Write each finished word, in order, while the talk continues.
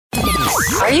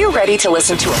Are you ready to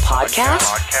listen to a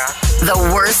podcast?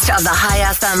 The worst of the High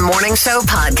FM Morning Show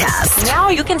podcast. Now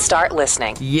you can start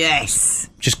listening. Yes.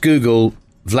 Just Google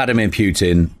Vladimir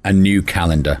Putin and new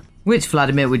calendar. Which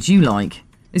Vladimir would you like?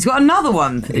 He's got another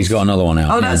one. He's got another one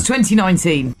out. Oh, that's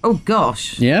 2019. Oh,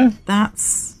 gosh. Yeah?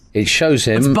 That's It shows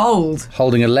him bold.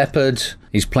 holding a leopard.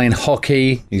 He's playing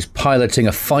hockey. He's piloting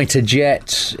a fighter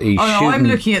jet. He's no, shooting I'm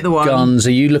looking at the one guns.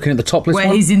 Are you looking at the topless where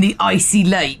one? he's in the icy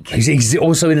lake. He's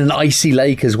also in an icy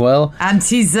lake as well. And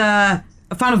he's a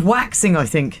fan of waxing, I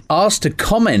think. Asked to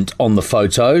comment on the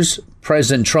photos,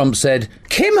 President Trump said,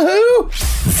 Kim who?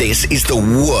 This is the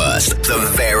worst, the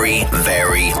very,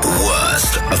 very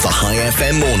worst of the High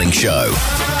FM Morning Show.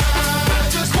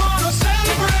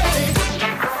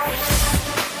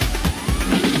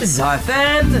 This is High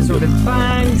FM. That's all good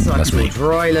bangs. I'm That's me. George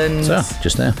Royland. So,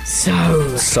 just there.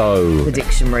 So, the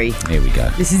dictionary. Here we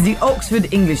go. This is the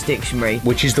Oxford English Dictionary.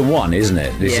 Which is the one, isn't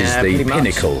it? This Yeah, is pretty the much.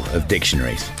 pinnacle of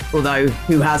dictionaries. Although,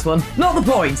 who has one? Not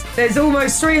the point. There's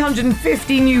almost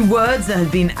 350 new words that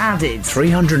have been added.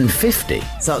 350?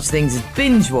 Such things as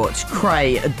binge watch,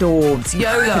 cray, adorbs,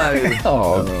 YOLO.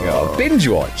 Oh, God. Binge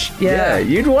watch. Yeah.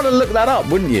 You'd want to look that up,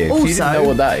 wouldn't you? If you didn't Also, know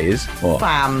what that is. What?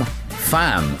 Fam.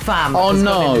 Fam. Fam Oh, has gone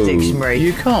no. in the dictionary.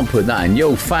 You can't put that in.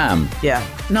 Yo, fam. Yeah.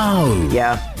 No.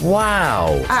 Yeah.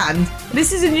 Wow. And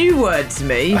this is a new word to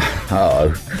me.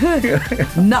 Uh-oh.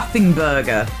 Nothing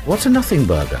burger. What's a nothing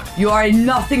burger? You are a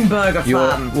nothing burger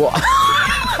fam. What?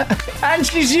 And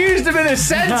she's used them in a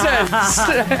sentence.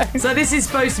 So this is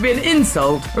supposed to be an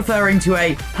insult referring to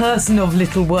a person of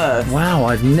little worth. Wow,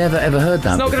 I've never ever heard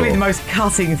that It's not going to be the before. most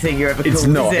cutting thing you're ever It's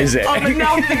called, not, is it? I'm a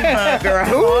nothing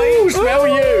burger. Ooh, smell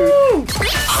you.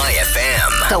 High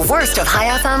FM. The worst of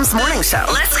High FM's Morning Show.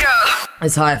 Let's go.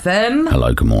 It's High FM.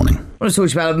 Hello, good morning. I want to talk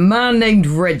to you about a man named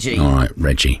Reggie. All right,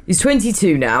 Reggie. He's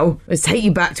 22 now. Let's take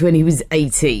you back to when he was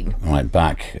 18. All right,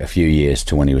 back a few years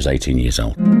to when he was 18 years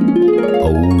old.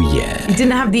 Oh, yeah. He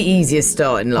didn't have the easiest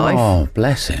start in life. Oh,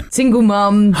 bless him. Single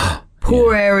mum,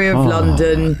 poor area of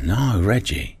London. No,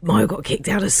 Reggie. Might have got kicked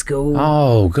out of school.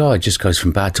 Oh, God, it just goes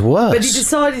from bad to worse. But he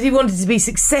decided he wanted to be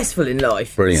successful in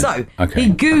life. Brilliant. So, Okay. he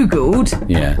Googled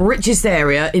Yeah. richest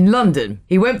area in London.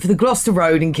 He went for the Gloucester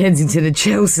Road in Kensington and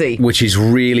Chelsea. Which is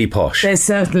really posh. There's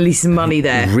certainly some money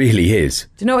there. Do Really is.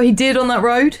 you know what he did on that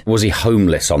road? Was he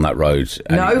homeless on that road?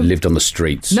 And No. he lived on the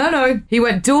streets? No. He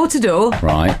went door to door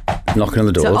Right. Knocking on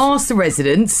the doors. to ask the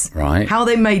residents Right. how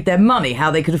they made their money, how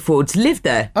they could afford to live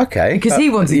there. Okay. Because he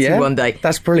wanted yeah, to one day.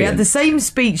 That's He brilliant. had the same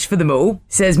speech for them all.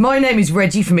 He says, my name is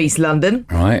Reggie from East London.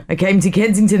 Right. I came to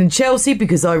Kensington and Chelsea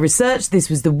because I researched this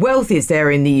was the wealthiest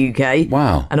area in the UK.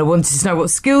 Wow. And I wanted to know what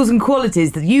skills and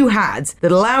qualities that you had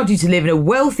that allowed you to live in a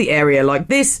wealthy area like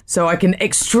this so I can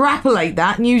extrapolate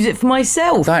that and use it for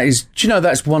myself. That is, do you know,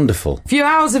 that's wonderful. A few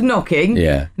hours of knocking.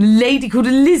 Yeah. A lady called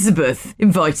Elizabeth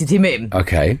invited him in.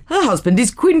 Okay. Her husband is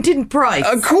Quintin Price,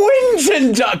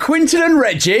 Quintin and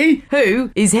Reggie? who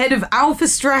is head of Alpha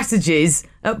Strategies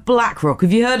at BlackRock.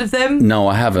 Have you heard of them? No,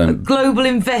 I haven't. Global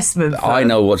investment firm. I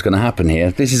know what's going to happen here.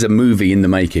 This is a movie in the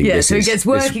making. Yeah, This so he is- gets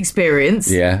work this- experience.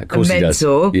 Yeah, of course a he does.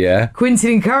 mentor. Yeah.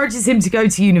 Quintin encourages him to go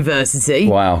to university.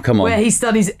 Wow, come on. Where he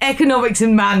studies economics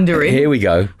and Mandarin. Here we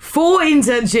go. 4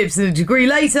 internships and a degree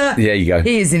later. There you go.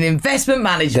 He is in investment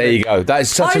management. There you go. That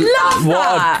is such I love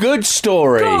what that. a good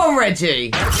story. Go on, Reggie.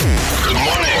 Good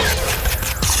morning.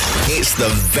 It's the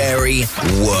very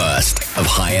worst of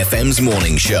High FM's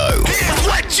Morning Show. Here's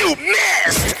what you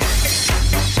missed.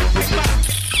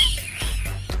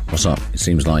 What's up? It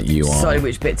seems like you are. Decide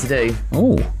which bit to do.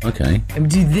 Oh, okay. And we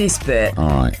do this bit. All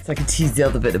right. So I can tease the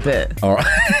other bit a bit. All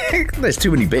right. There's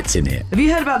too many bits in here. Have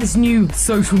you heard about this new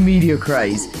social media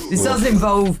craze? This doesn't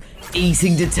involve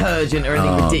eating detergent or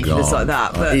anything ridiculous God. like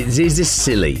that. But Is this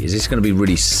silly? Is this going to be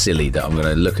really silly that I'm going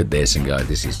to look at this and go,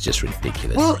 this is just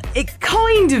ridiculous? well, it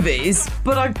kind of is,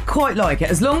 but I quite like it.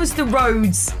 As long as the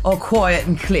roads are quiet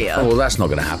and clear. Oh, well, that's not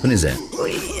going to happen, is it? Well,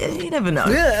 you never know.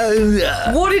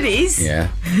 What it is, Yeah.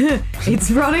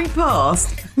 it's running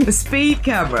past a speed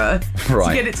camera to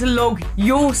Right. get it to log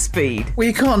your speed. Well,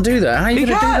 you can't do that. How are you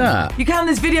going to do that? You can.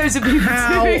 There's videos of people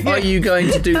How doing are it. you going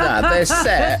to do that? They're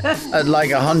set at like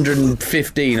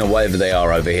 115 or whatever they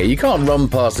are over here. You can't run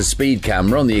past a speed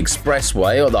camera on the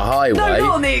expressway or the highway. No,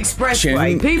 not on the expressway.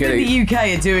 Chink, People in get the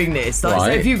UK are doing this. Like, so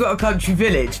Right. if you've got a country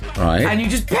village Right. and you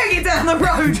just peg it down the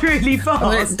road really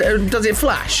fast. Does it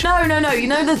flash? No. You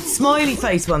know the smiley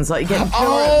face ones like you get in Pure-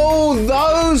 Oh,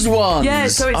 those ones. Yeah,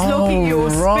 so it's logging your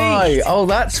speed. right. speed. Oh,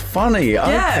 that's funny.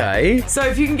 Okay. Yeah. So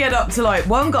if you can get up to like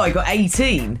one guy got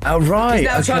 18. Oh, right. He's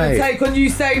now trying to take on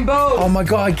Usain Bolt. Oh my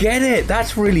God, I get it.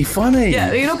 That's really funny.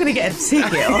 Yeah, you're not going to get a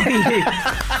ticket, are you?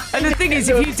 And the thing is,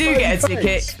 if you do get a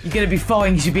ticket, you're going to be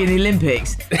fine because you'll be in the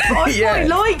Olympics. But I quite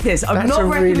like this. I'm That's not a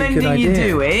really good recommending you idea.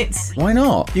 do it. Why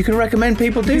not? You can recommend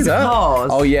people do Because of that.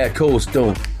 cars. Oh yeah, of course. Oh,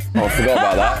 I forgot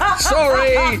about that.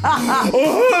 Sorry. I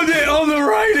heard it on the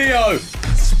radio.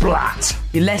 Splat.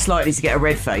 You're less likely to get a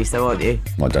red face, though, aren't you?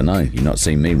 I don't know. You've not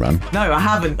seen me run. No, I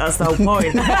haven't. That's the whole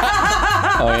point.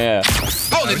 Oh yeah.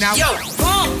 Yo,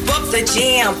 pump up the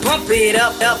jam, pump it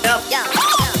up.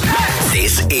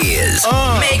 This is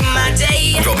Make my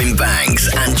day Robin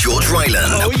Banks and George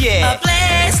Ryland. a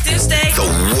place to stay.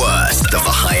 The worst of the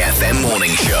High FM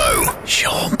morning show.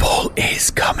 Sean Paul is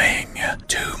coming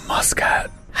to Muscat.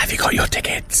 Have you got your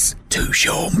tickets to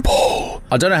Sean Paul?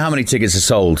 I don't know how many tickets are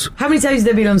sold. How many days have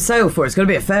they been on sale for? It's got to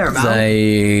be a fair amount.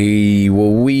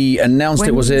 We announced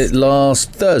it, was it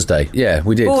last Thursday? Yeah,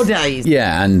 we did. 4 days.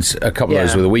 Yeah, and a couple of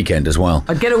those Yeah. with a weekend as well.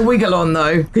 I'd get a wiggle on,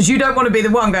 though, because you don't want to be the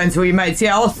one going to all your mates.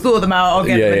 Yeah, I'll sort them out, I'll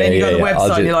get them. And then you go to the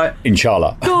website and you're like,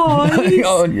 Inshallah. guys.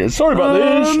 Oh, yeah, sorry about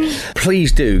this.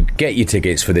 Please do get your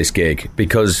tickets for this gig,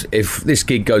 because if this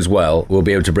gig goes well, we'll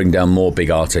be able to bring down more big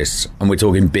artists. And we're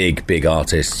talking big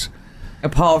artists.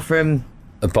 apart from...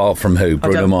 Apart from who?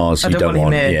 Bruno don't- Mars, I you don't don't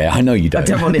want want. him here. Yeah, I know you don't. I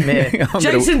don't want him here. I'm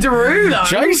Jason Derulo.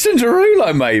 Jason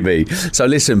Derulo, maybe. So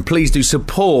listen, please do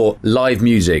support live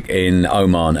music in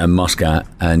Oman and Muscat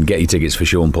and get your tickets for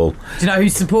Sean Paul. Do you know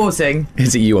who's supporting?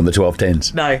 Is it you on the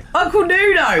 1210s? No. Uncle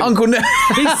Nuno. Uncle Nuno.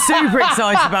 He's super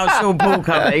excited about Sean Paul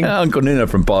coming. Uncle Nuno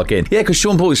from Park Inn. Yeah, because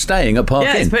Sean Paul is staying at Park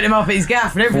Yeah, Inn. he's putting him up at his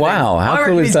gaff and everything. Wow, how I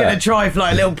reckon cool is he's that? going to try for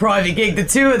like a little private gig, the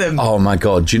two of them. Oh my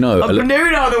God, do you know? Uncle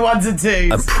Nuno are the ones and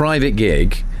twos. A private gig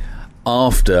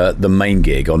after the main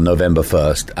gig on November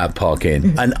 1st at Park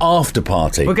Inn. An after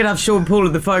party. We're going to have Sean Paul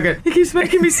on the phone going, he keeps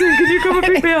making me sing, can you come and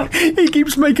pick me up? He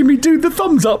keeps making me do the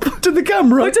thumbs up to the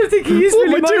camera. I don't think he is What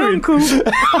really am my I doing?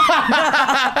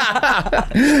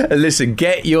 uncle. Listen,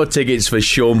 get your tickets for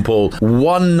Sean Paul.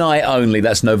 One night only.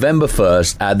 That's November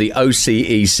 1st at the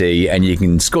OCEC. And you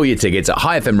can score your tickets at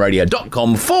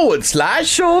highfmradio.com/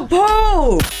 Sean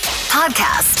Paul.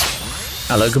 Podcast.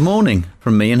 Hello, good morning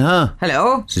from me and her.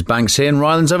 Hello. This is Banks here and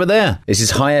Ryland's over there. This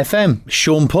is High FM.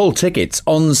 Sean Paul tickets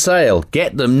on sale.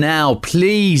 Get them now.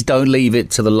 Please don't leave it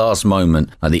to the last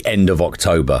moment at the end of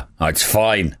October. Oh, it's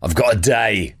fine. I've got a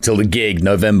day till the gig,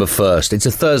 November 1st. It's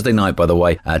a Thursday night, by the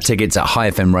way. Tickets at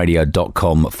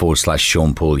highfmradio.com/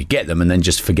 Sean Paul. You get them and then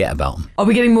just forget about them. Are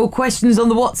we getting more questions on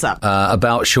the WhatsApp?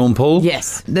 About Sean Paul?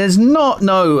 Yes. There's not, the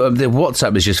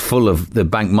WhatsApp is just full of the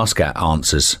Bank Muscat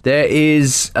answers. There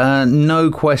is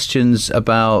no questions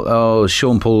about,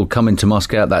 Sean Paul coming to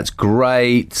Muscat. That's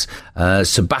great.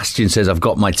 Sebastian says, I've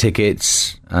got my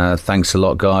tickets. Thanks a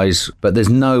lot, guys. But there's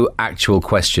no actual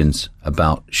questions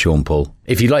about Sean Paul.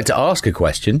 If you'd like to ask a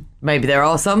question, Maybe there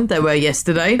are some. There were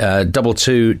yesterday.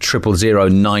 22 000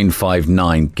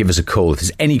 959. Give us a call if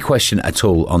there's any question at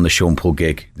all on the Sean Paul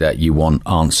gig that you want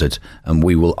answered, and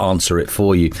we will answer it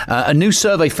for you. A new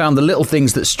survey found the little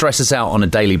things that stress us out on a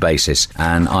daily basis,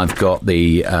 and I've got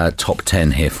the top 10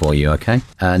 here for you, okay?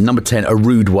 Number 10, a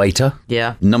rude waiter.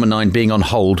 Yeah. Number 9, being on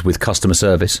hold with customer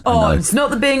service. I Oh, know. it's not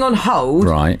the being on hold.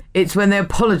 Right. It's when they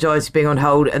apologise for being on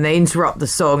hold and they interrupt the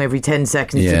song every 10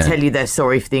 seconds Yeah. to tell you they're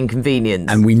sorry for the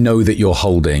inconvenience. And we know that you're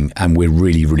holding and we're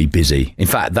really, really busy. In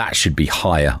fact, that should be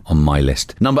higher on my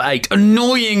list. Number 8,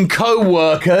 annoying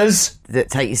co-workers. that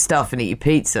take your stuff and eat your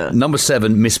pizza. Number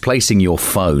 7, misplacing your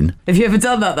phone. Have you ever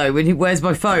done that though? When you, where's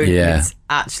my phone? Yeah. It's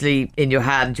actually in your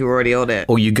hand, you're already on it.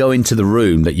 Or you go into the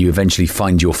room that you eventually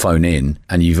find your phone in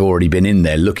and you've already been in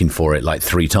there looking for it like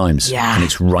 3 times. Yeah. And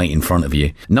it's right in front of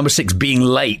you. Number 6, being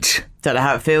late. Don't know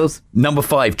how it feels. Number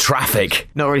 5, traffic.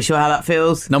 Not really sure how that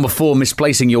feels. Number 4,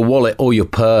 misplacing your wallet or your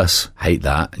purse. Hate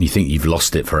that. And you think you've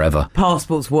lost it forever.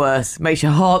 Passport's worse. Makes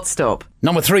your heart stop.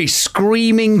 Number 3,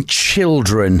 screaming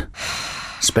children.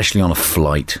 Especially on a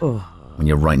flight when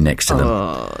you're right next to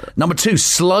them. Number 2,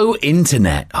 slow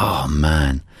internet. Oh,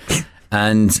 man.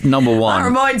 And number 1. That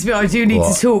reminds me, I do need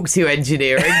What? to talk to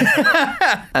engineering.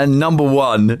 And number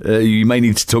 1, you may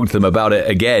need to talk to them about it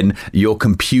again, your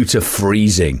computer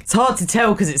freezing. It's hard to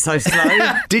tell because it's so slow.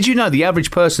 Did you know the average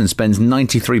person spends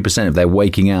 93% of their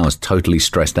waking hours totally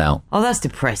stressed out? Oh, that's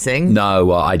depressing.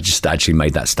 No, I just actually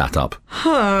made that stat up.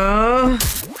 Huh.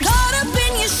 Caught up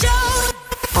in your show.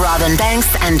 Robin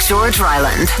Banks and George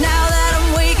Ryland. Now that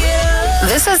I'm waking up.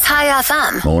 This is High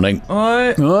FM. Morning.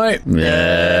 Oi.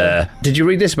 Yeah. Did you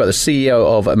read this about the CEO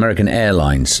of American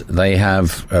Airlines? They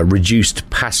have reduced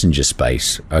passenger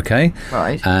space, okay?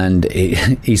 Right. And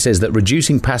he says that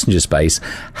reducing passenger space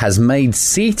has made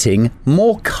seating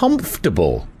more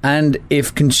comfortable. And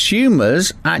if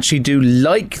consumers actually do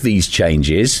like these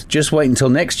changes, just wait until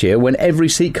next year when every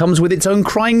seat comes with its own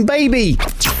crying baby.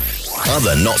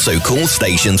 Other not-so-cool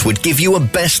stations would give you a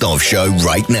best-of show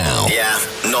right now. Yeah,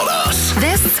 not us.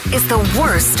 This is the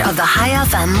worst of the High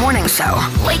FM morning show.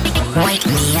 Wake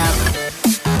me up.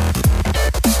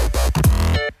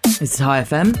 This is High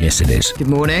FM. Yes, it is. Good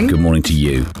morning. Good morning to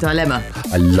you. Dilemma.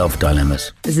 I love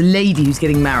dilemmas. There's a lady who's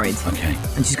getting married. Okay.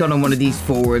 And she's gone on one of these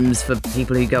forums for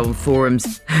people who go on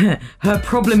forums. Her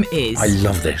problem is... I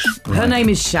love this. Her name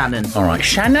is Shannon. All right,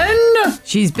 Shannon!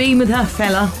 She's been with her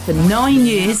fella for 9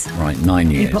 years. Right,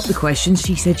 9 years. He popped the question.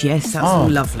 She said yes. That's all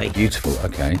lovely. Beautiful,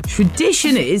 okay.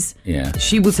 Tradition is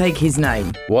she will take his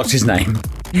name. What's his name?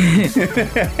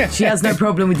 She has no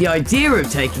problem with the idea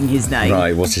of taking his name.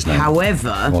 Right, what's his name?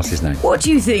 However, What's his name? what do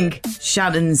you think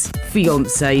Shannon's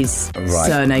fiancé's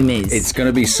surname is? It's going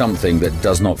to be something that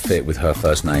does not fit with her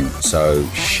first name. So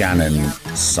Shannon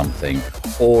something.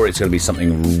 Or it's going to be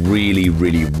something really,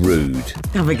 really rude.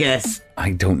 Have a guess.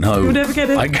 I don't know. You'll never get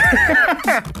it.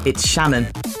 It's Shannon.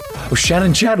 Oh,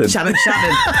 Shannon. Shannon.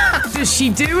 Does she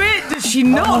do it? Does she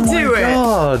not do it?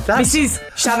 God, that's... This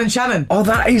is Shannon. Oh,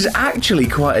 that is actually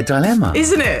quite a dilemma.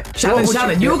 Isn't it?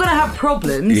 Shannon. You're going to have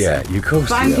problems. Yeah, of course.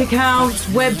 Bank accounts,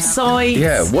 websites.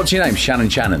 Yeah, what's your name? Shannon.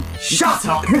 Shut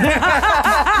up.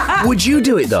 Would you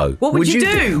do it, though? What would you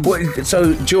do?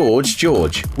 So, George,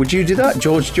 would you do that?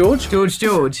 George? George.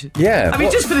 Yeah. I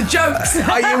mean, just for the jokes.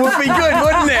 It would be good,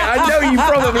 wouldn't it? I know you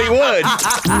probably would.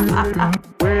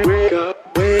 Wake up.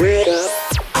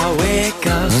 I wake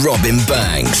up. Robin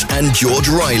Banks and George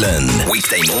Ryland.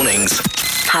 Weekday mornings.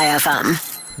 High FM.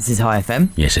 This is High FM.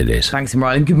 Yes, it is. Thanks, and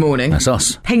Ryland. Good morning. That's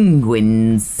us.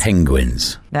 Penguins.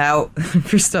 Now,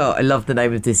 for a start, I love the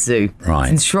name of this zoo. Right.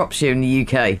 It's in Shropshire in the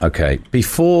UK. Okay.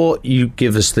 Before you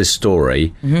give us this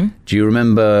story, do you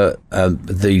remember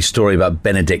the story about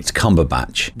Benedict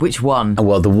Cumberbatch? Which one?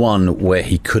 Well, the one where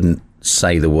he couldn't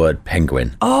say the word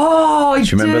penguin. Oh, I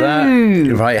do. You remember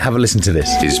that? Right, have a listen to this.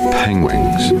 Is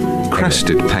penguins.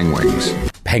 Crested penguins.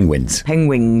 Penguins.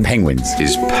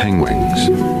 Is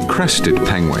penguins. Crested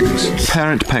penguins.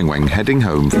 Parent penguin heading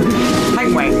home.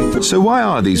 Penguin. So why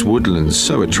are these woodlands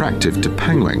so attractive to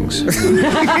penguins? You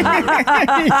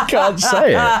can't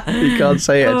say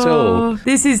it at all.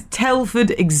 This is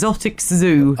Telford Exotic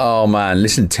Zoo. Oh man,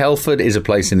 listen, Telford is a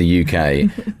place in the UK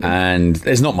and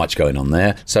there's not much going on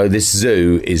there. So this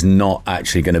zoo is not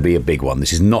actually going to be a big one.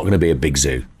 This is not going to be a big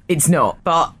zoo. It's not,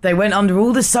 but they went under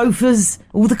all the sofas,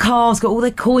 all the cars, got all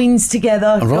their coins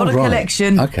together, got a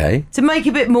collection to make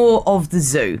a bit more of the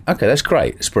zoo. Okay, that's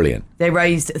great. It's brilliant. They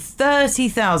raised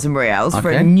 30,000 reals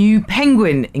for a new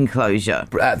penguin enclosure.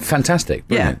 Fantastic.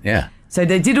 Brilliant. Yeah. So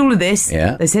they did all of this.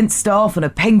 Yeah. They sent staff on a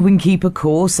penguin keeper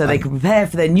course so they could prepare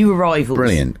for their new arrivals.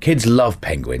 Brilliant. Kids love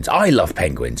penguins. I love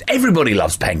penguins. Everybody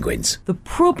loves penguins. The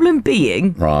problem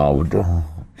being...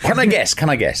 Can I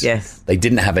guess? Yes. They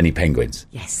didn't have any penguins.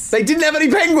 Yes. They didn't have any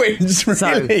penguins,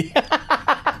 really?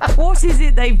 So, what is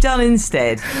it they've done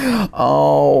instead?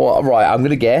 Oh, right, I'm going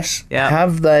to guess. Yeah.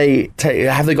 Have they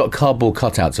got cardboard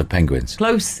cutouts of penguins?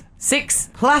 Close. 6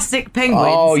 plastic penguins.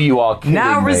 Oh, you are kidding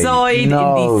now me. reside in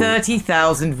No. the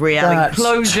 30,000 real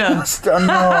enclosure.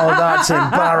 That's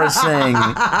embarrassing.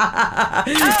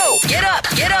 Oh, get up.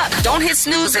 Don't hit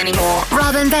snooze anymore.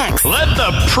 Robin Banks. Let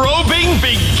the probing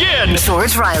begin.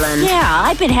 George Ryland. Yeah,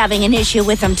 I've been having an issue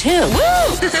with them too.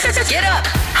 Woo! Get up.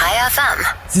 High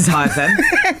FM. This is High FM.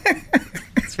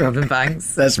 It's Robin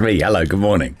Banks. That's me. Hello, good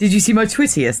morning. Did you see my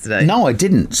Twitter yesterday? No, I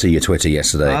didn't see your Twitter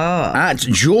yesterday. At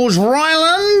George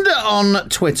Ryland on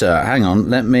Twitter. Hang on,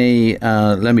 let me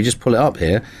just pull it up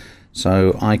here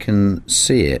so I can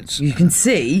see it. You can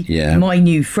see Yeah. my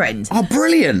new friend. Oh,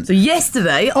 brilliant. So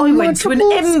yesterday I went to an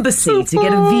embassy to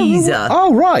get a visa.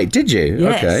 Oh, right, did you?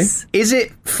 Yes. Okay. Is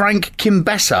it Frank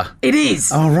Kimbessa? It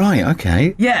is. Oh, right,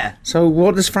 okay. Yeah. So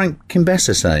what does Frank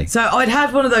Kimbessa say? So I'd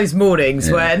had one of those mornings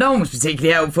where no one was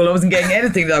particularly helpful. I wasn't getting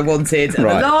anything that I wanted. And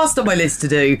Right. the last on my list to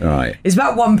do Right. is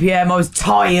about 1 p.m. I was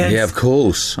tired. Yeah, of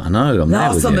course. I know. I'm there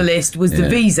Last with on you. the list was the Yeah.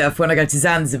 visa for when I go to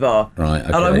Zanzibar. Right,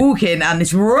 And I okay. walk in and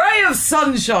this ray of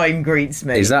sunshine greets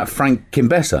me. Is that Frank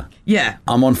Kimbessa? Yeah.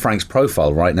 I'm on Frank's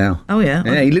profile right now. Oh, yeah?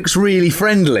 Yeah, he looks really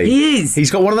friendly. He is.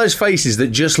 He's got one of those faces that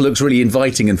just looks really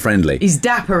inviting and friendly. He's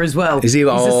dapper as well. Is he? He's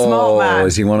a smart man.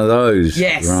 Is he one of those?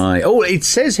 Yes. Right. Oh, it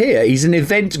says here he's an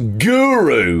event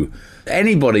guru.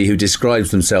 anybody who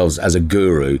describes themselves as a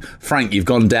guru, Frank, you've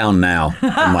gone down now, in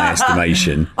my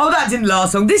estimation. Oh, that didn't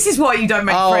last long. This is why you don't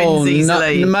make friends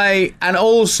easily. No, mate. And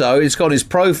also, it's got his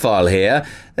profile here.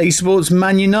 He supports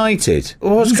Man United.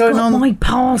 What's going on? My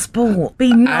passport.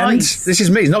 Be nice. And this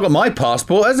is me. He's not got my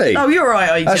passport, has he? Oh, you're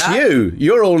right, That's you.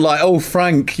 You're all like, oh,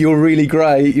 Frank, you're really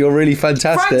great. You're really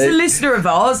fantastic. Frank's a listener of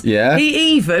ours. Yeah.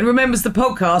 He even remembers the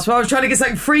podcast where I was trying to get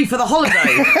something free for the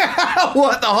holiday.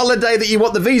 What, the holiday that you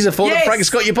want the visa for that Frank's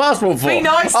got your passport for? Be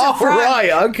nice to Frank.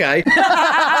 Right, okay. 1,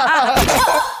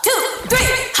 2, 3,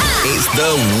 It's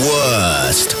the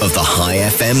worst of the High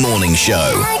FM morning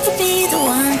show.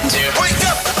 Wake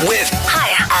up with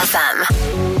High FM.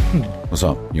 What's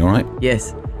up? You all right?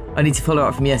 Yes. I need to follow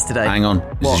up from yesterday. Hang on.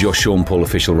 This is your Sean Paul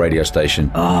official radio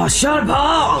station. Oh, Sean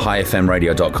Paul!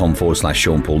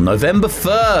 highfmradio.com/Sean Paul. November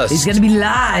 1st. He's going to be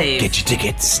live. Get your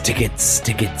tickets.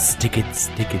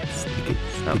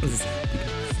 That was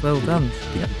well done.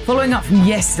 Yeah. Following up from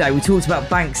yesterday, we talked about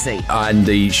Banksy. And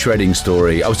the shredding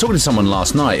story. I was talking to someone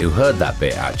last night who heard that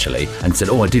bit, actually, and said,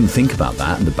 I didn't think about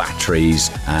that. And the batteries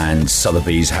and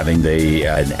Sotheby's having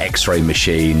an X-ray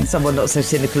machine. Someone not so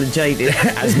cynical and jaded.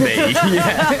 As me.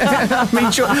 Yeah. I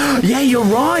mean, sure. Yeah, you're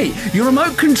right. Your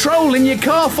remote control in your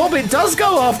car fob, it does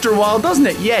go after a while, doesn't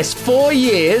it? Yes, 4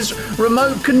 years,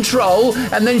 remote control,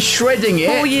 and then shredding it.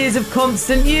 4 years of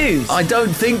constant use. I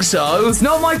don't think so. It's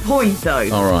not my point, though.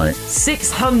 All right.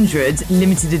 600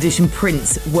 limited edition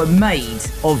prints were made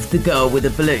of the girl with a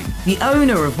balloon. The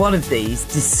owner of one of these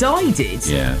decided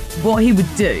what he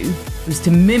would do was to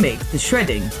mimic the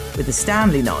shredding with a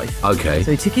Stanley knife. Okay.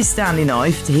 So he took his Stanley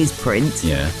knife to his print,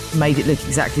 made it look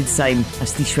exactly the same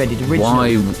as the shredded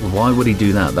original. Why would he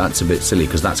do that? That's a bit silly,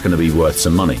 because that's going to be worth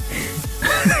some money.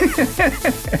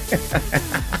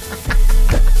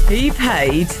 He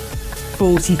paid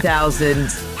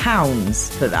 £40,000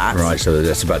 for that. Right, so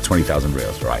that's about 20,000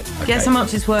 reals, right. Okay. Guess how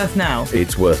much it's worth now?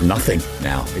 It's worth nothing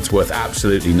now. It's worth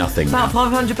absolutely nothing About now.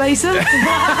 500 pesos?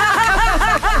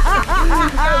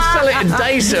 I'll sell it in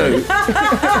Daiso. I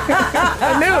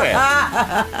knew it.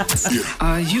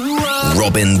 Are you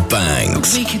Robin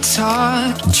Banks, We could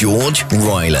talk. George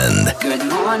Ryland. Good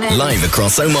morning. Live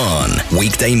across Oman,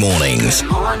 weekday mornings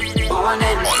Morning. on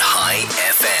High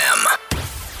FM.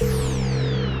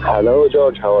 Hello,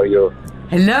 George. How are you?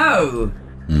 Hello.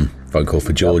 Phone call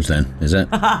for George then, is it?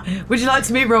 Would you like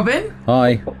to meet Robin?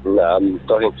 Hi. I'm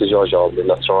talking to George Alden,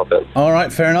 that's Robin. All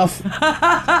right, fair enough.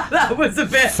 That was a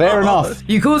bit Fair odd. enough.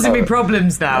 You're causing me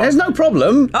problems now. There's no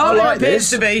problem. Oh, I there like appears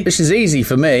this. to be. This is easy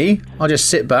for me. I'll just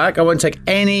sit back. I won't take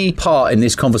any part in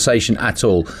this conversation at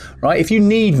all. Right? If you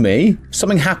need me,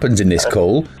 something happens in this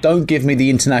call, don't give me the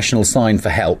international sign for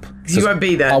help. You won't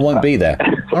be there. I won't be there.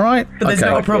 All right? But there's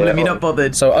not a problem. You're not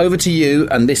bothered. So over to you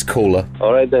and this caller.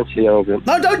 All right, then, see you, Robin.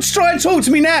 No, don't try and talk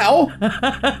to me now.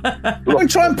 Don't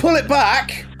try and pull it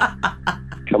back.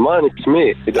 Come on, it's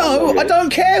me. You don't know No, me. I don't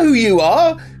care who you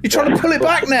are. You're trying to pull it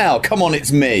back now. Come on,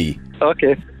 it's me.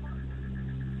 Okay.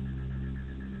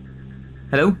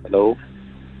 Hello? Hello.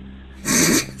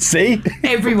 See?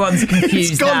 Everyone's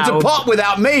confused It's gone now. to pot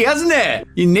without me, hasn't it?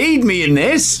 You need me in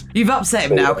this. You've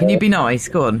upset him now. Can you be nice?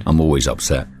 Go on. I'm always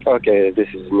upset. Okay, this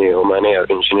is me, Romani,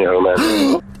 engineer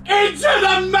Romani. Into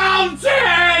the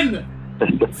mountain!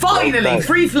 Finally,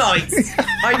 3 flights.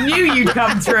 I knew you'd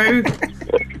come through.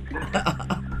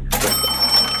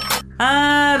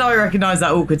 And I recognise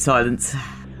that awkward silence.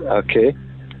 Okay.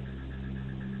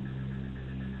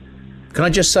 Can I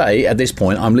just say, at this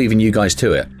point, I'm leaving you guys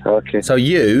to it. Okay. So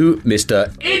you, Mr.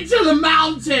 Into the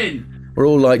mountain! We're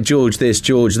all like George this,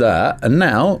 George that, and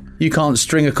now you can't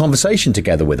string a conversation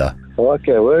together with her.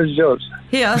 Okay, where's George?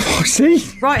 Here. See?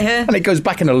 Right here. And it goes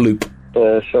back in a loop.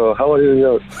 So, how are you,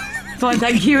 George? Fine,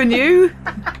 thank you. And you?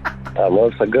 I'm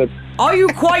also good. Are you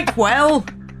quite well?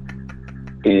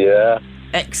 Yeah.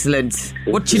 Excellent.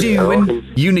 What you doing?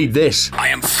 You need this. I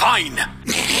am fine.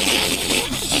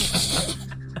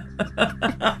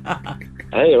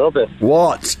 Hey, Robin.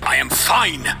 What? I am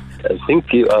fine. I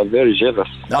think you are very jealous.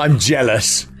 I'm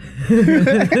jealous.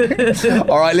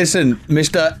 All right, listen,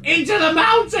 Mr. Into the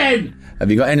mountain!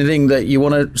 Have you got anything that you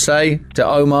want to say to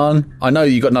Oman? I know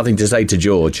you got nothing to say to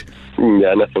George.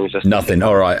 Yeah, nothing. Just Nothing.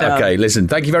 All right. Okay, listen.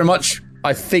 Thank you very much,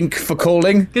 I think, for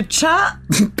calling. Good chat.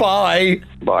 Bye.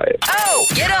 Bye. Oh,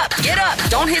 get up.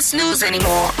 Don't hit snooze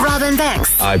anymore. Robin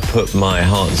Banks. I put my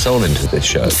heart and soul into this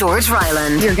show. George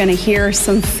Ryland. You're going to hear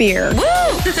some fear. Woo!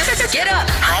 Get up.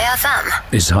 High FM.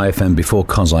 This is High FM before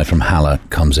Kozai from Haller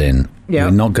comes in. Yeah.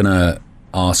 We're not going to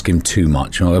ask him too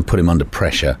much. I'm not going to put him under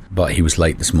pressure, but he was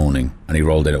late this morning and he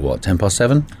rolled in at what,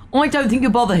 7:10? I don't think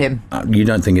you'll bother him. You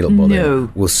don't think it'll bother him? No.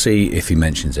 We'll see if he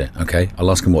mentions it, okay? I'll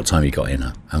ask him what time he got in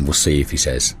at, and we'll see if he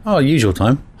says, usual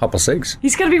time, 6:30.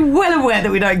 He's going to be well aware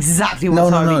that we know exactly what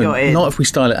time he got in. Not if we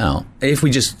style it out. If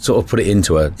we just sort of put it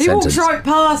into a He sentence. walks right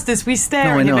past us. We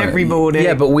stare at him every morning.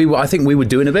 Yeah, but I think we were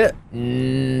doing a bit.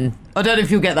 I don't know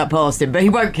if you'll get that past him, but he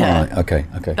won't care. All right,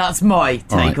 okay. That's my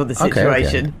take on the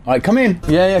situation. Okay. All right, come in.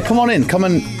 Yeah, come on in. Come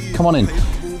on in.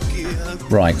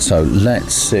 Right, so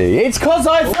let's see. It's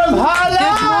Kozai from Hala!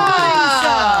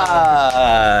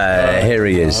 Here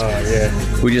he is.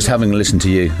 We're just having a listen to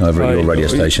you over at your radio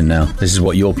station now. This is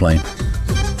what you're playing.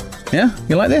 Yeah?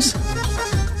 You like this?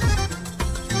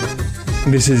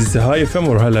 This is High FM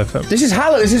or Hala FM? This is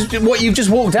Hala. This is what you've just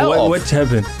walked out of. What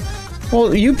happened?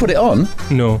 Well, you put it on.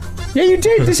 No. Yeah, you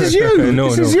did. This is you.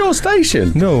 This is your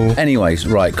station. No. Anyways,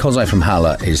 right, Kozai from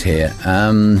Hala is here.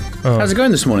 How's it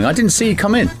going this morning? I didn't see you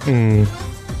come in.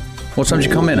 What time did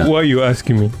you come in at? Why are you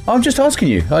asking me? I'm just asking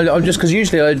you. I'm just because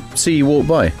usually I see you walk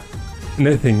by.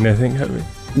 Nothing happened.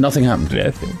 Nothing happened?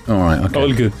 Nothing. All right, okay.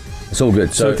 All good. It's all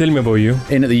good. So tell me about you.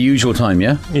 In at the usual time,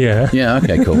 yeah? Yeah. Yeah,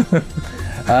 okay, cool.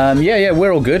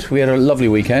 We're all good. We had a lovely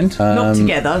weekend. Not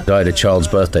together. I had a child's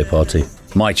birthday party.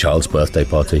 My child's birthday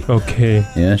party. Okay.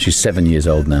 Yeah, she's 7 years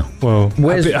old now. Wow.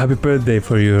 Happy birthday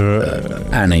for your...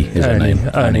 Annie is her name.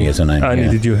 Annie is her name. Annie,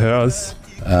 yeah. Did you hear us?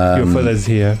 Your father's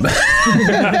here.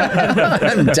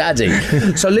 Daddy.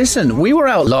 So listen, we were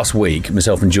out last week,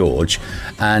 myself and George,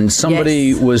 and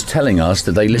somebody was telling us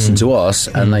that they listen to us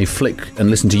and they flick and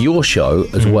listen to your show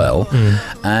as well,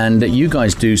 and that you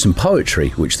guys do some poetry,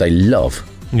 which they love.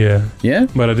 Yeah. Yeah?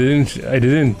 But I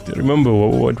didn't remember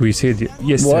what we said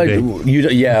yesterday.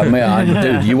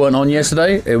 Dude, you weren't on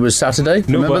yesterday? It was Saturday?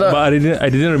 No, remember that? But I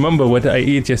didn't remember what I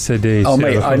ate yesterday. Oh, so.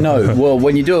 Mate, I know. Well,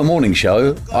 when you do a morning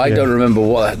show, I don't remember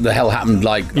what the hell happened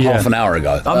half an hour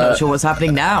ago. I'm not sure what's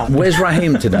happening now. Where's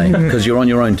Raheem today? Because you're on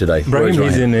your own today. Raheem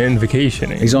is in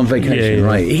vacation. He's on vacation,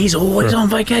 right. He's always on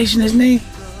vacation, isn't he?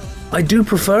 I do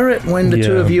prefer it when the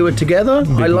two of you are together.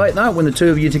 I like that when the two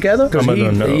of you are together.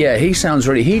 He sounds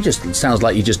really. He just sounds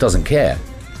like he just doesn't care.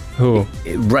 Who?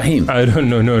 Raheem. I don't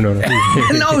know. No. No,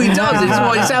 he does. It's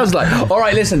what he sounds like. All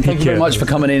right, listen. Thank you very much for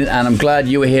coming in, and I'm glad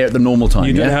you were here at the normal time.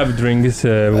 You don't have drinks.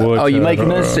 Water, are you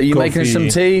making us? Are you making us some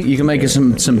tea? You can make us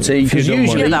some tea because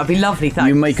usually that'd be lovely. Thanks.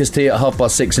 You make us tea at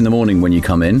 6:30 in the morning when you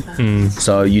come in.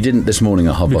 So you didn't this morning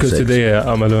at 6:30. Because today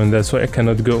I'm alone. That's why I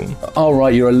cannot go. Oh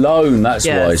right, you're alone. That's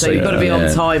why. So you've got to be on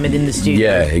time and in the studio.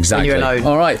 Yeah, exactly. When you're alone.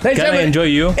 All right. Can I enjoy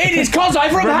you? It is Kozai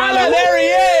from Hala. There he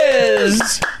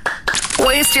is.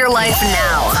 Waste your life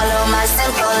now. Follow my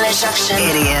simple instructions.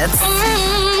 Idiots.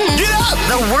 Get up!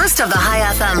 The worst of the High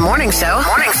FM Morning Show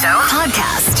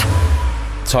podcast.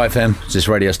 It's High FM, it's this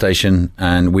radio station,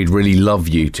 and we'd really love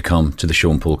you to come to the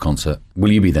Sean Paul concert.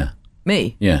 Will you be there?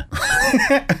 Me? Yeah.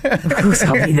 Of course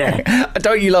I'll be there.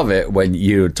 Don't you love it when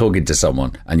you're talking to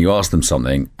someone and you ask them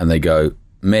something and they go,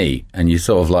 me, and you're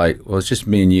sort of like, well, it's just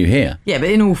me and you here. Yeah, but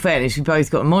in all fairness, we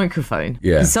both got a microphone.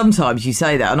 Yeah. And sometimes you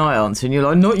say that and I answer and you're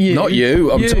like, not you. Not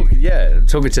you. I'm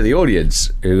talking to the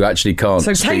audience who actually can't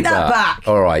So take that back.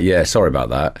 All right, yeah, sorry about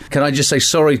that. Can I just say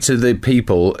sorry to the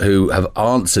people who have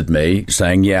answered me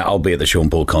saying, yeah, I'll be at the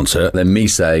Sean Paul concert, then me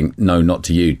saying, no, not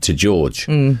to you, to George.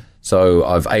 So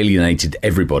I've alienated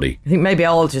everybody. I think maybe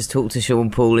I'll just talk to Sean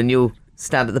Paul and you'll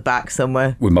stand at the back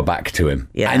somewhere. With my back to him.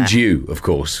 Yeah. And you, of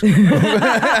course.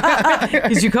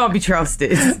 Because you can't be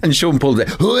trusted. And Sean Paul's like,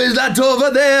 who is that over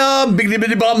there? Biggity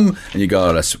bitty bum. And you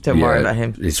go, don't worry about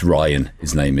him. It's Ryan,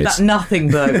 his name is. That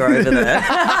nothing burger over there.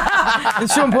 And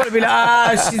Sean Paul would be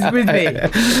like, she's with me.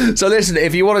 So listen,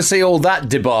 if you want to see all that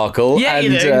debacle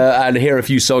and hear a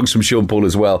few songs from Sean Paul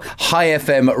as well,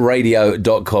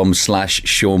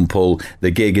 highfmradio.com/Sean Paul. The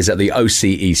gig is at the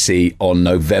OCEC on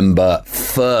November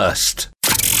 1st.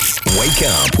 Wake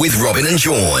up with Robin and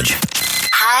George.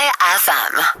 High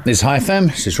FM. This is High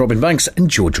FM. This is Robin Banks and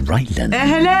George Ryland.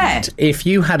 Hello. If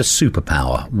you had a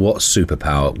superpower, what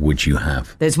superpower would you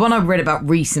have? There's one I've read about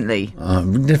recently.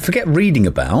 Forget reading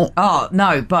about. Oh,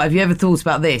 no, but have you ever thought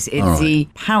about this? It's the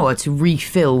power to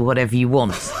refill whatever you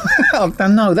want.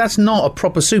 No, that's not a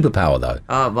proper superpower, though.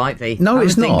 Oh, it might be. No,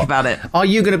 it's not. Think about it. Are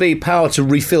you going to be power to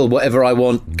refill whatever I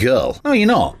want, girl? No, you're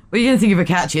not. Well, you're going to think of a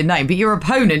catchier name, but your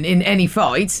opponent in any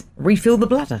fight, refill the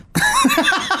bladder.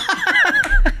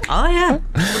 Oh, yeah.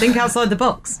 Think outside the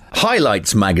box.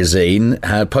 Highlights magazine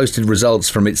posted results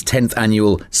from its 10th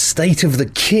annual State of the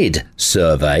Kid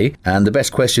survey. And the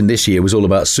best question this year was all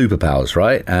about superpowers,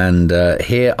 right? And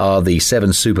here are the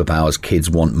 7 superpowers kids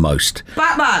want most.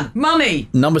 Batman. Money.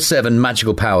 Number 7,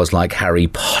 magical powers like Harry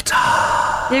Potter.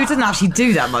 Yeah, he doesn't actually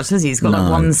do that much, does he? He's got like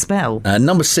one spell.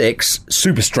 Number 6,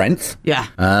 super strength. Yeah.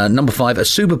 Number 5, a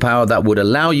superpower that would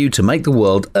allow you to make the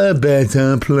world a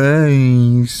better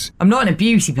place. I'm not in a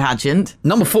beauty pageant.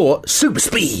 Number 4, super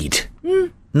speed.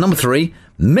 Number 3,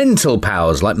 mental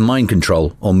powers like mind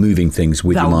control or moving things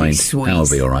with your mind. Sweet. That'll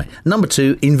be all right. Number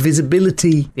 2,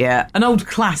 invisibility. Yeah, an old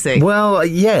classic. Well,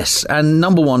 yes. And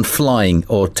number 1, flying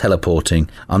or teleporting.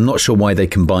 I'm not sure why they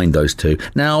combined those two.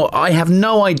 Now, I have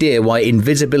no idea why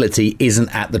invisibility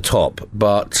isn't at the top,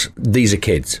 but these are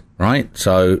kids. Right?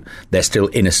 So they're still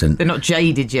innocent. They're not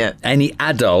jaded yet. Any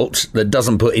adult that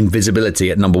doesn't put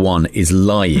invisibility at number 1 is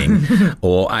lying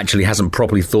or actually hasn't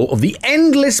properly thought of the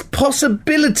endless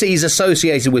possibilities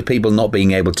associated with people not being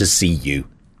able to see you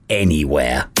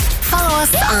anywhere. Follow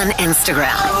us on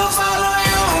Instagram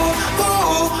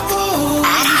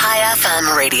at High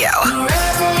FM Radio.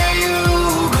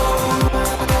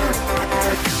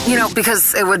 You know,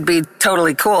 because it would be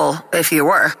totally cool if you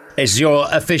were. It's your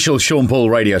official Sean Paul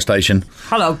radio station.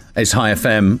 Hello. It's High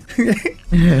FM.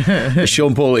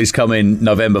 Sean Paul is coming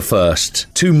November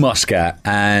 1st to Muscat,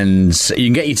 and you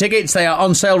can get your tickets. They are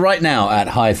on sale right now at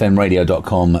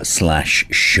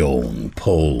highfmradio.com/Sean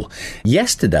Paul.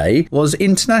 Yesterday was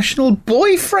International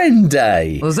Boyfriend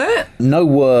Day. Was it? No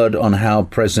word on how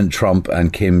President Trump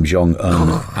and Kim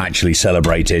Jong-un actually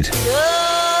celebrated.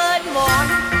 Good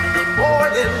morning.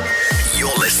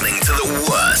 You're listening to the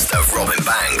worst of Robin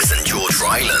Banks and George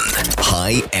Ryland.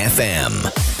 High FM.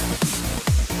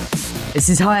 This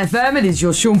is High FM. It is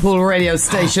your Sean Paul radio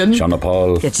station. Sean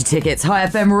Paul. Get your tickets.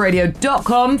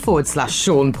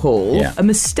 highfmradio.com/Sean Paul. Yeah. A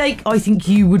mistake I think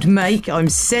you would make. I'm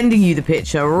sending you the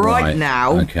picture right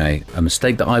now. Okay. A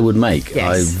mistake that I would make. Yes.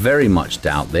 I very much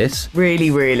doubt this. Really,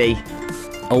 really.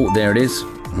 Oh, there it is.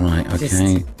 Right,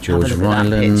 okay. George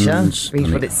Ryland.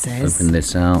 Read what it says. Open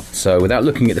this out. So without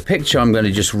looking at the picture, I'm going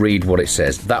to just read what it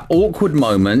says. That awkward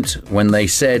moment when they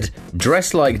said,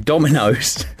 dress like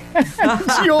Domino's.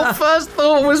 Your first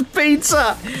thought was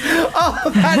pizza.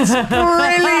 Oh, that's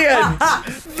brilliant.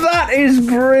 That is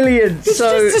brilliant.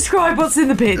 Just describe what's in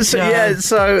the picture.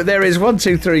 So there is 1,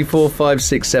 2, 3, 4, 5,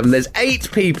 6, 7. There's 8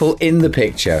 people in the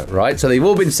picture, right? So they've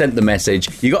all been sent the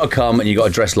message. You got to come and you got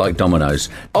to dress like Domino's.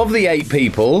 Of the 8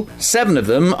 people, 7 of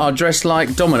them are dressed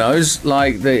like Domino's,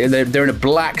 like they're in a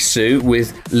black suit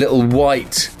with little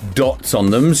white dots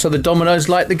on them. So the Domino's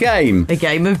like the game. A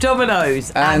game of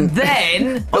Domino's. And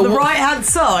then on the right-hand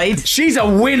side, she's a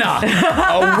winner.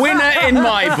 A winner in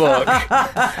my book.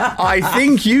 I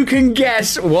think you can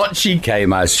guess what she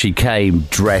came as. She came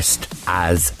dressed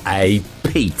as a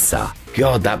pizza.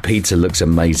 God, that pizza looks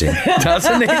amazing,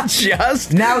 doesn't it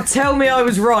just? Now tell me I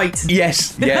was right.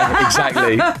 Yes, yeah,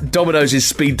 exactly. Domino's is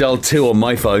speed dial 2 on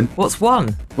my phone. What's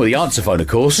 1? Well, the answer phone, of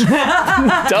course. Duh.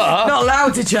 Not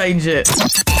allowed to change it.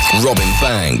 Robin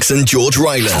Banks and George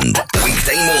Ryland.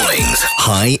 Weekday mornings,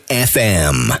 High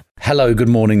FM. Hello, good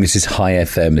morning. This is High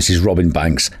FM. This is Robin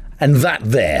Banks. And that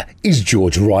there is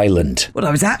George Ryland. What I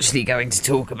was actually going to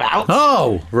talk about.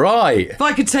 Oh, right. If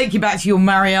I could take you back to your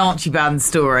mariachi band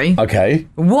story. Okay.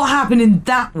 What happened in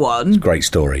that one? Great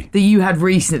story. That you had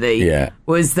recently. Yeah.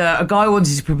 Was that a guy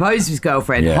wanted to propose to his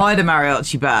girlfriend, hired a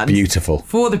mariachi band. Beautiful.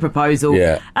 For the proposal.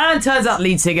 Yeah. And turns out the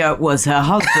lead singer was her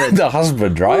husband. The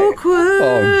husband, right? Awkward.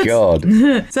 Oh, God.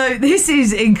 So this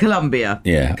is in Colombia.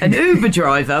 Yeah. An Uber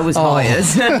driver was hired.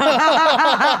 It's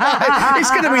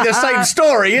going to be the same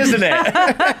story, isn't it?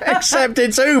 Except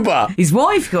it's Uber. His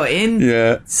wife got in.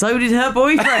 Yeah. So did her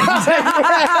boyfriend.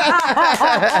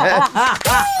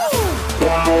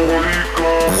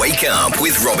 Wake up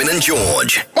with Robin and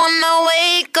George. Wanna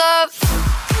wake up.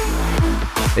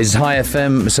 This is High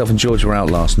FM. Myself and George were out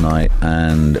last night,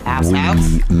 and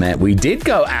we did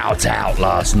go out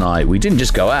last night. We didn't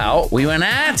just go out, we went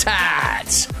at.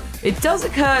 It does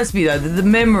occur to me, though, that the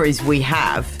memories we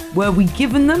have, were we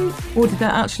given them, or did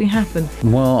that actually happen?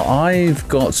 Well, I've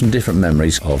got some different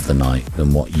memories of the night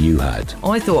than what you had.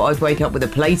 I thought I'd wake up with a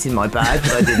plate in my bag,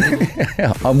 but I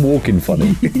didn't. I'm walking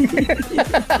funny.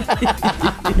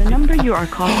 The number you are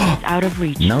calling is out of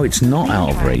reach. No, it's not out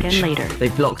of reach. Again later. They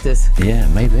blocked us. Yeah,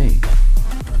 maybe.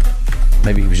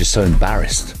 Maybe he was just so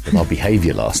embarrassed with our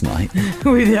behaviour last night.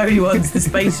 We're the only ones. The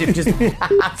spaceship just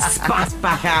spat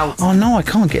back out. Oh no, I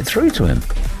can't get through to him.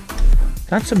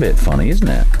 That's a bit funny, isn't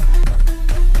it?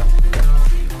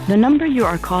 The number you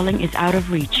are calling is out of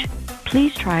reach.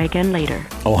 Please try again later.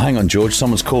 Oh, hang on, George.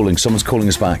 Someone's calling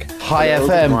us back. Hi, Hello,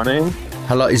 FM. Good morning.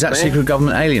 Hello, is that Secret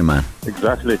Government Alien Man?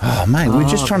 Exactly. Oh, man, we're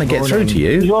just trying to get through to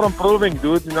you. You're improving,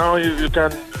 dude. Now you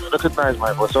can recognize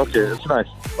my voice. Okay, it's nice.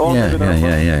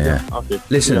 Yeah. Okay.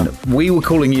 Listen, we were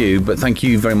calling you, but thank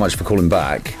you very much for calling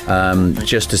back.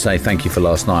 Just to say thank you for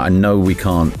last night. I know we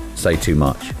can't say too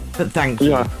much. But thank you.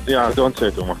 Yeah, don't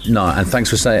say too much. No, and thanks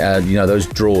for saying, those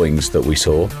drawings that we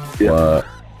saw were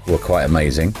quite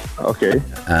amazing. Okay.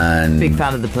 And big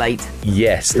fan of the plate.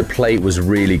 Yes, the plate was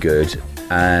really good.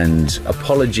 And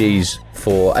apologies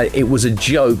for... it was a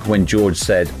joke when George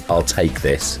said, I'll take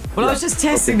this. Well, I was just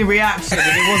testing the reaction,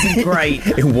 and it wasn't great.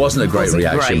 It wasn't a great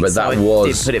reaction, but that I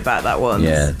did put it back that once.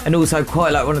 Yeah. And also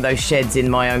quite like one of those sheds in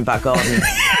my own back garden.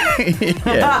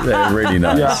 Yeah, they're really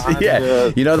nice.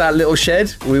 Yeah. You know that little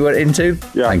shed we went into?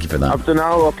 Yeah. Thank you for that. Up to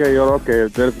now, okay, you're okay.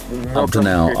 Up to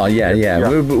now, yeah.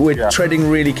 We're treading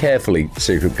really carefully,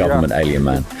 Secret Government Alien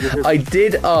Man. I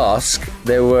did ask,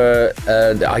 there were,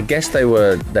 I guess they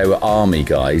were army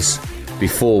guys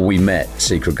before we met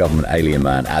Secret Government Alien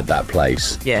Man at that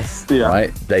place. Yes. Yeah.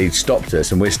 Right? They stopped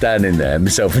us and we're standing there,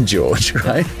 myself and George,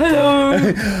 right? Hello.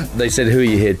 They said, who are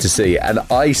you here to see? And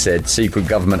I said, Secret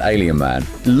Government Alien Man.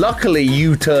 Luckily,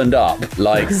 you turned up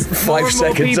like 5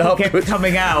 seconds up. afterwards. Kept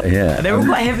coming out. Yeah. And they were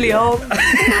quite heavily armed.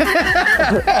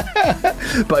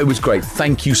 But it was great.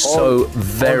 Thank you so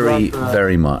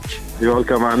very much. You're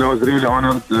welcome, and I was really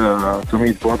honored to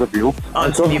meet both of you.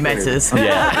 Until you met us.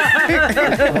 Yeah.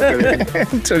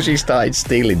 Until she started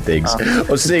stealing things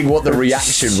or seeing what the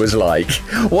reaction was like.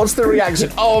 What's the reaction?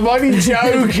 Oh, I'm only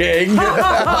joking.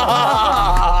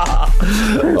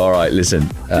 All right, listen.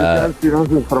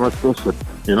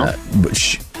 You know?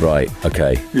 Right,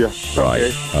 okay. Yeah. Right,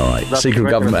 okay. All right. That's Secret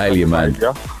Government Alien Man,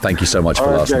 Thank you so much for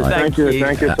last night. Thank you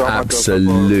so much.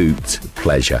 Absolute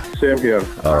pleasure. Same here.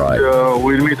 All right.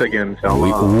 We'll meet again.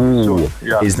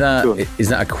 Is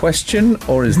that a question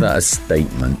or is that a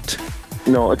statement?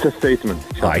 No, it's a statement.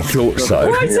 I thought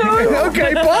so.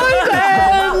 Okay, bye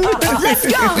then. Let's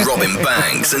go. Robin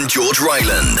Banks and George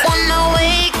Ryland. Wanna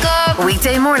wake up.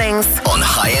 Weekday mornings on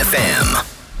High FM.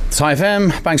 It's High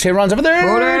FM. Banks here, runs over there.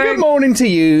 Morning. Good morning to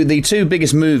you. The two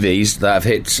biggest movies that have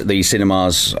hit the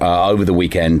cinemas over the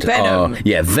weekend Venom.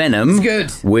 are Venom. It's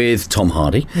good. With Tom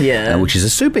Hardy. Yeah. Which is a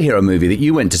superhero movie that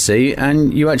you went to see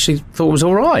and you actually thought was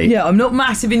all right. Yeah, I'm not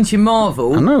massive into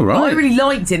Marvel. I know, right? I really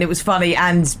liked it. It was funny,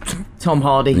 and Tom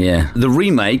Hardy. Yeah. The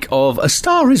remake of A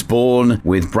Star is Born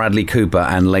with Bradley Cooper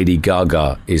and Lady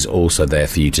Gaga is also there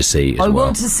for you to see as I well.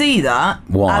 want to see that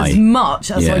Why? as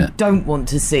much as Yeah. I don't want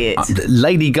to see it.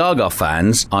 Lady Gaga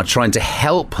fans are trying to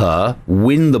help her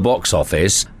win the box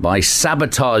office by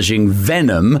sabotaging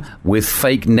Venom with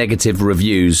fake negative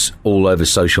reviews all over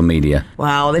social media.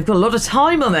 Wow, they've got a lot of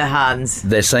time on their hands.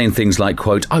 They're saying things like,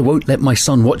 quote, I won't let my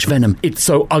son watch Venom. It's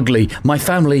so ugly. My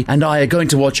family and I are going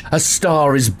to watch A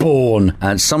Star is Born.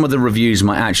 And some of the reviews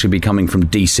might actually be coming from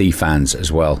DC fans as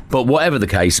well. But whatever the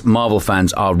case, Marvel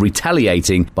fans are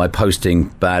retaliating by posting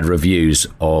bad reviews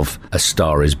of A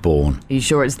Star is Born. Are you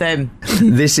sure it's them?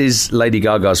 This is Lady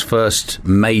Gaga's first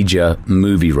major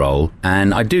movie role,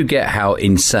 and I do get how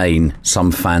insane some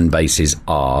fan bases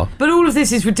are. But all of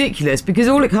this is ridiculous because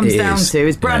all it comes down to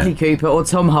is Bradley Cooper or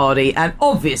Tom Hardy, and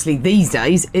obviously these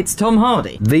days it's Tom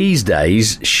Hardy. These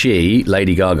days,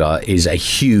 Lady Gaga, is a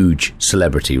huge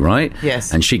celebrity, right?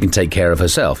 Yes. And she can take care of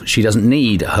herself. She doesn't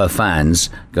need her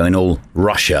fans going all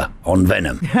Russia on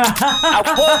Venom. I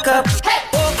woke up.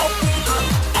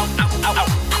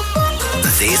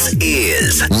 This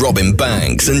is Robin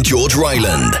Banks and George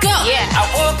Ryland. Go. Yeah, I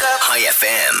woke up. High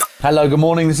FM. Hello, good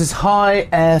morning. This is High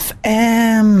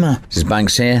FM. This is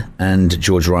Banks here, and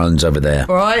George Ryland's over there.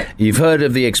 All right. You've heard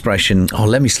of the expression, oh,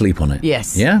 let me sleep on it.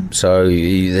 Yes. Yeah? So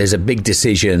there's a big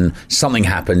decision, something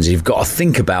happens, you've got to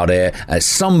think about it.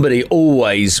 Somebody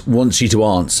always wants you to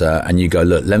answer, and you go,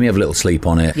 look, let me have a little sleep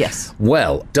on it. Yes.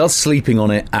 Well, does sleeping on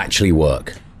it actually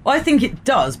work? I think it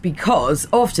does, because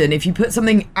often if you put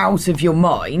something out of your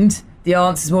mind, the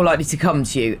answer's more likely to come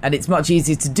to you, and it's much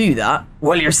easier to do that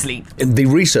while you're asleep. The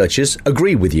researchers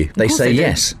agree with you. They say they do.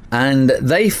 yes. And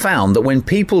they found that when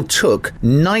people took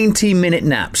 90-minute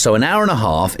naps, so an hour and a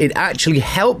half, it actually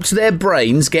helped their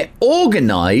brains get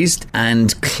organised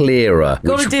and clearer.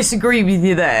 Got to disagree with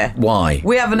you there. Why?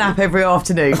 We have a nap every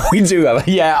afternoon. We do have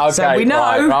yeah, okay. So we know.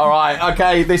 Right, all right,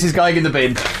 okay, this is going in the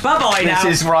bin. Bye-bye now.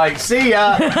 This is right. See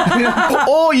ya.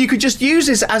 Or you could just use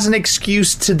this as an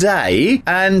excuse today,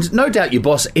 and no doubt your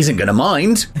boss isn't going to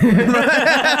mind.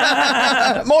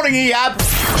 Morning, Ehab.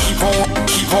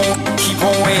 Keep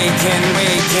on waking.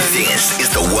 This is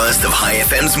the worst of High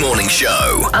FM's morning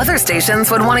show. Other stations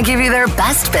would want to give you their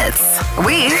best bits.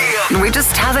 We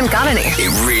just haven't got any.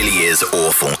 It really is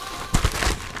awful.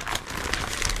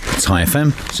 It's High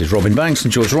FM. This is Robin Banks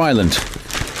and George Ryland.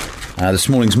 This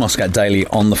morning's Muscat Daily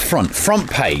on the front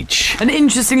page. An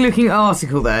interesting looking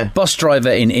article there. Bus driver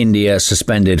in India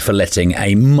suspended for letting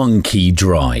a monkey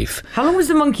drive. How long was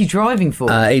the monkey driving for?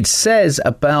 It says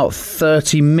about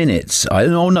 30 minutes.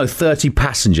 30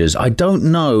 passengers. I don't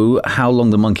know how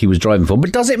long the monkey was driving for,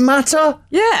 but does it matter?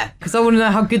 Yeah, because I want to know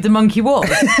how good the monkey was.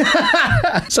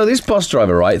 So this bus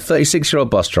driver, right, 36-year-old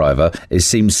bus driver, is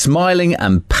seen smiling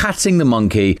and patting the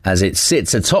monkey as it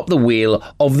sits atop the wheel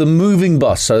of the moving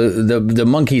bus. So the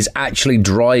monkey's actually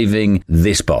driving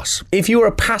this bus. If you were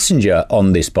a passenger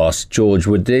on this bus, George,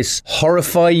 would this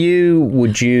horrify you?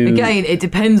 Would you... Again, it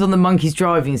depends on the monkey's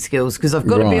driving skills, because I've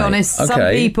got to be honest,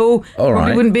 some people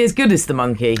probably wouldn't be as good as the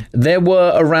monkey. There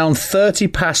were around 30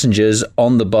 passengers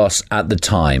on the bus at the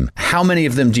time. How many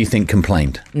of them do you think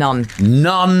complained?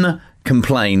 None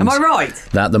complained. Am I right?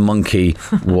 That the monkey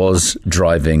was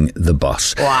driving the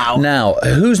bus. Wow. Now,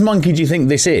 whose monkey do you think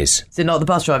this is? Is it not the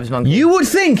bus driver's monkey? You would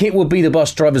think it would be the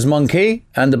bus driver's monkey,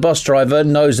 and the bus driver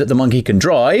knows that the monkey can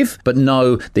drive, but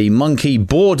no, the monkey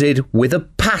boarded with a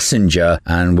passenger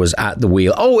and was at the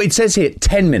wheel. Oh, it says here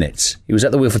 10 minutes. He was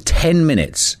at the wheel for 10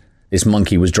 minutes. This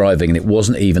monkey was driving, and it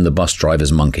wasn't even the bus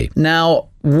driver's monkey. Now,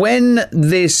 when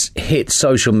this hit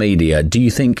social media, do you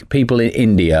think people in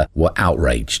India were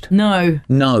outraged? No.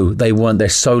 No, they weren't. They're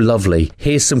so lovely.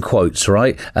 Here's some quotes,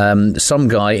 right? Some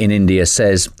guy in India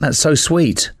says, "That's so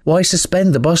sweet. Why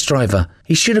suspend the bus driver?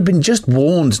 He should have been just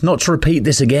warned not to repeat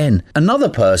this again." Another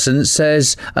person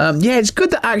says, yeah, it's good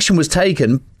that action was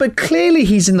taken, but clearly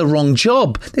he's in the wrong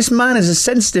job. This man is a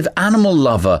sensitive animal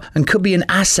lover and could be an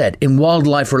asset in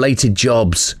wildlife-related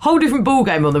jobs. Whole different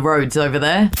ballgame on the roads over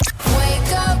there.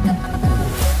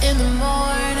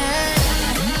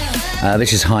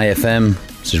 This is High FM.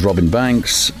 This is Robin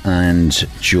Banks and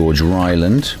George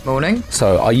Ryland. Morning.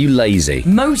 So, are you lazy?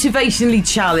 Motivationally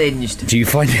challenged. Do you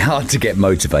find it hard to get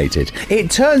motivated?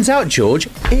 It turns out, George,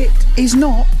 it is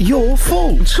not your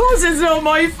fault. Of course it's not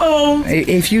my fault.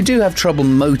 If you do have trouble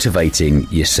motivating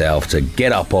yourself to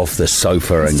get up off the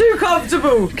sofa and... It's too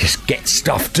comfortable. Just get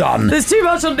stuff done. There's too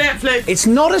much on Netflix. It's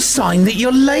not a sign that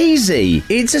you're lazy.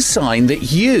 It's a sign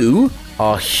that you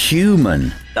are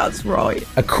human. That's right.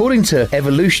 According to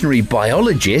evolutionary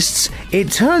biologists,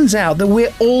 it turns out that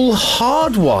we're all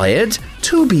hardwired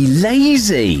to be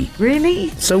lazy. Really?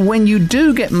 So when you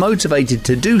do get motivated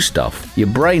to do stuff, your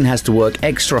brain has to work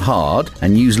extra hard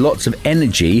and use lots of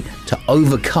energy to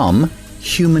overcome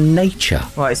human nature.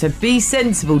 Right, so be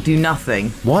sensible, do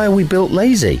nothing. Why are we built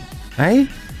lazy? Eh?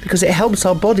 Because it helps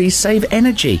our bodies save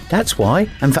energy. That's why.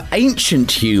 And for ancient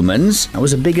humans, that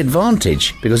was a big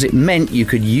advantage because it meant you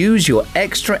could use your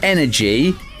extra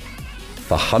energy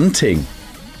for hunting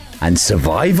and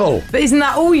survival. But isn't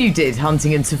that all you did,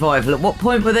 hunting and survival? At what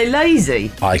point were they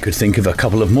lazy? I could think of a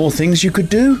couple of more things you could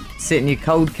do. Sit in your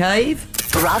cold cave.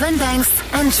 Robin Banks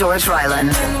and George Ryland.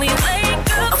 Good morning,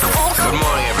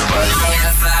 everybody.